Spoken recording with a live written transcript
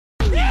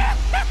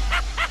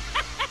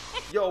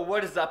Yo,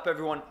 what is up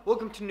everyone?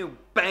 Welcome to a new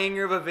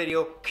banger of a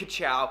video,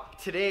 KACHOW.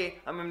 Today,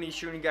 I'm going to be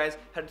showing you guys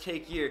how to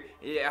make your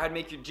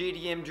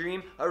JDM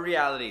dream a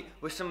reality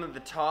with some of the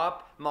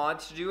top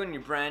mods to do on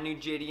your brand new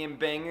JDM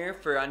banger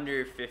for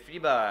under 50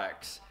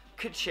 bucks.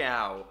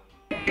 KACHOW.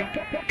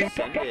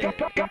 Send it.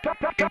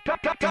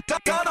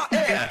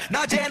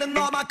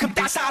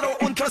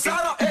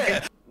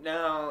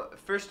 Now,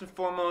 first and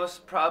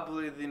foremost,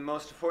 probably the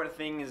most important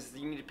thing is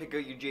you need to pick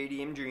out your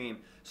JDM dream.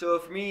 So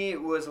for me,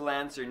 it was a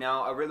Lancer.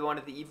 Now, I really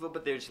wanted the Evo,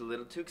 but they're just a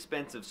little too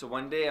expensive. So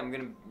one day, I'm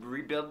going to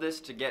rebuild this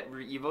to get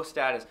Evo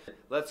status.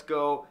 Let's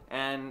go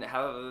and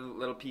have a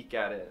little peek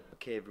at it.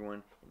 Okay,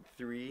 everyone.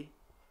 3,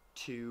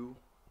 2,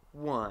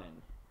 1.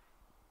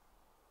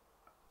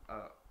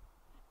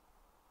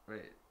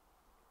 Wait.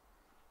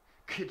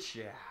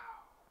 KACHOW.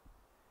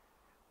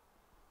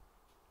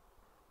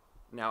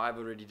 Now, I've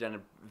already done a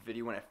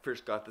video when I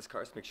first got this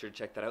car, so make sure to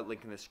check that out,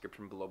 link in the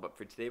description below. But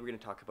for today, we're going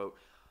to talk about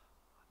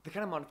the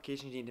kind of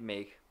modifications you need to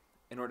make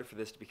in order for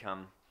this to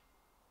become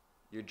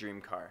your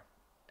dream car.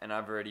 And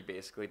I've already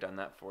basically done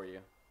that for you.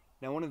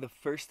 Now, one of the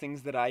first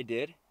things that I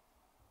did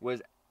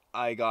was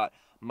I got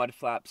mud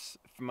flaps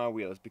for my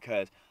wheels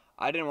because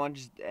I didn't want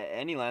just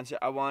any Lancer.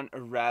 I want a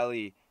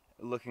rally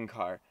looking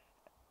car.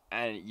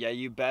 And yeah,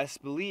 you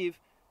best believe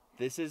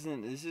this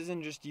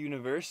isn't just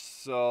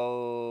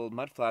universal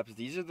mud flaps.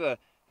 These are the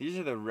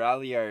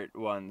rally art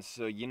ones.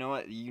 So you know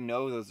what? You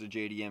know those are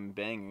JDM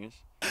bangers.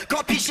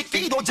 Now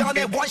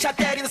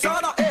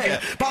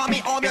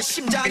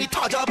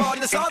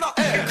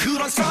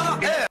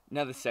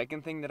the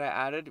second thing that I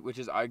added, which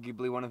is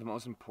arguably one of the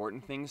most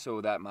important things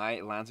so that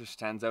my Lancer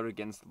stands out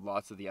against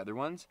lots of the other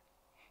ones,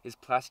 is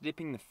plastic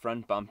dipping the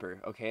front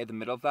bumper. Okay, the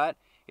middle of that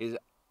is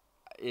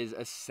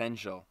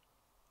essential.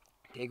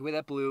 Take away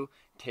that blue,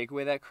 take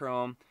away that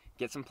chrome,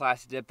 get some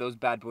plastic dip. Those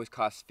bad boys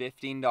cost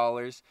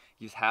 $15.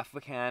 Use half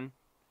a can,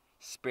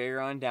 spray her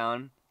on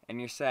down, and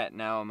you're set.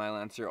 Now my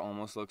Lancer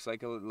almost looks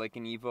like an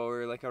Evo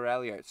or like a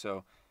rally art.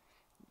 So,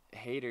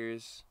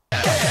 haters.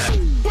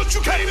 What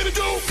you came here to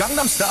do?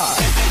 Gangnam Style.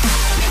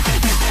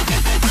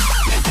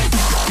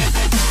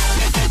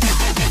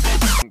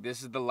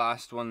 This is the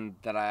last one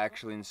that I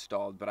actually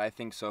installed, but I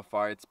think so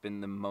far it's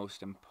been the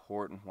most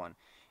important one.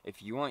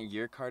 If you want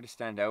your car to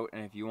stand out,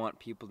 and if you want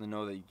people to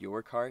know that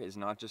your car is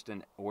not just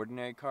an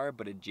ordinary car,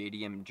 but a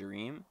JDM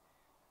dream,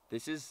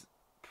 this is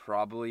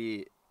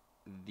probably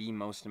the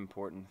most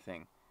important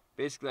thing.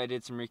 Basically, I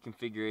did some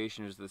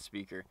reconfigurations of the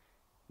speaker.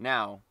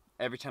 Now,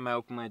 every time I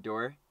open my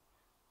door,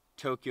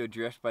 Tokyo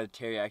Drift by the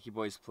Teriyaki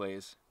Boys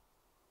plays.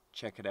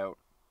 Check it out.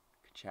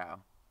 KACHOW.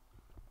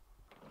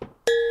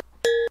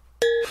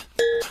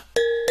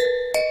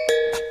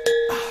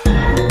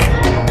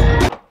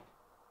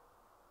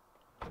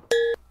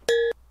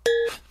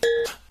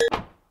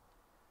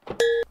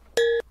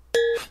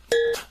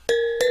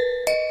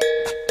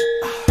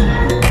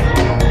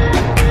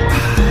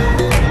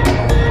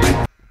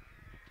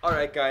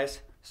 Alright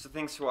guys, so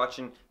thanks for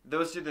watching.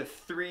 Those are the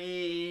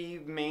 3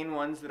 main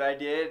ones that I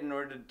did in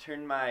order to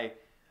turn my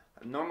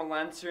normal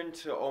Lancer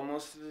into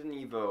almost an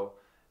Evo.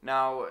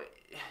 Now,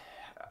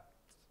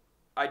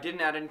 I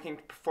didn't add anything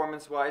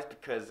performance-wise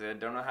because I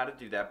don't know how to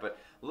do that, but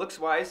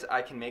looks-wise,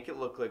 I can make it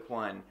look like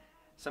one.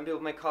 Some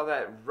people may call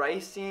that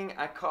ricing,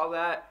 I call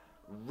that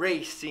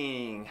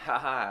racing.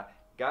 Haha,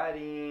 got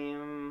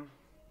him.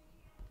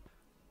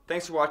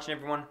 Thanks for watching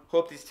everyone.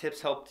 Hope these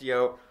tips helped you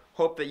out.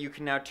 Hope that you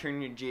can now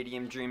turn your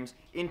JDM dreams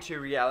into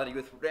reality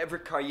with whatever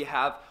car you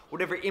have,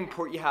 whatever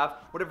import you have,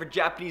 whatever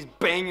Japanese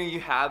banger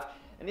you have.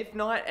 And if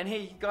not, and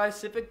hey, you guys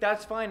Civic,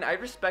 that's fine. I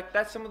respect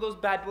that. Some of those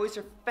bad boys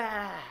are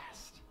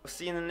fast. I'll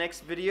see you in the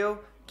next video.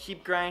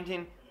 Keep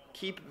grinding,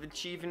 keep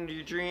achieving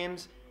your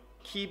dreams,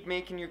 keep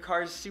making your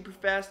cars super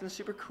fast and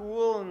super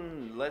cool,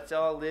 and let's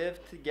all live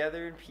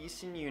together in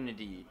peace and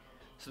unity.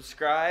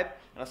 Subscribe,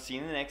 and I'll see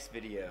you in the next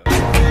video.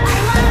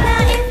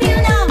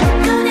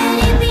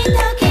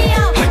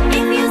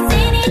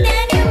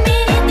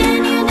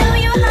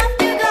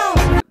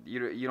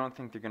 You don't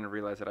think they're going to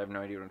realize that I have no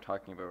idea what I'm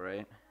talking about,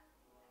 right?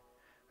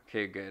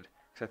 Okay, good.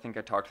 Because I think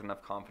I talked with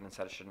enough confidence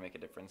that it shouldn't make a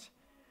difference.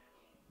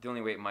 The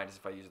only way it might is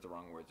if I use the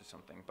wrong words or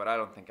something. But I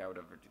don't think I would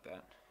ever do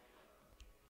that.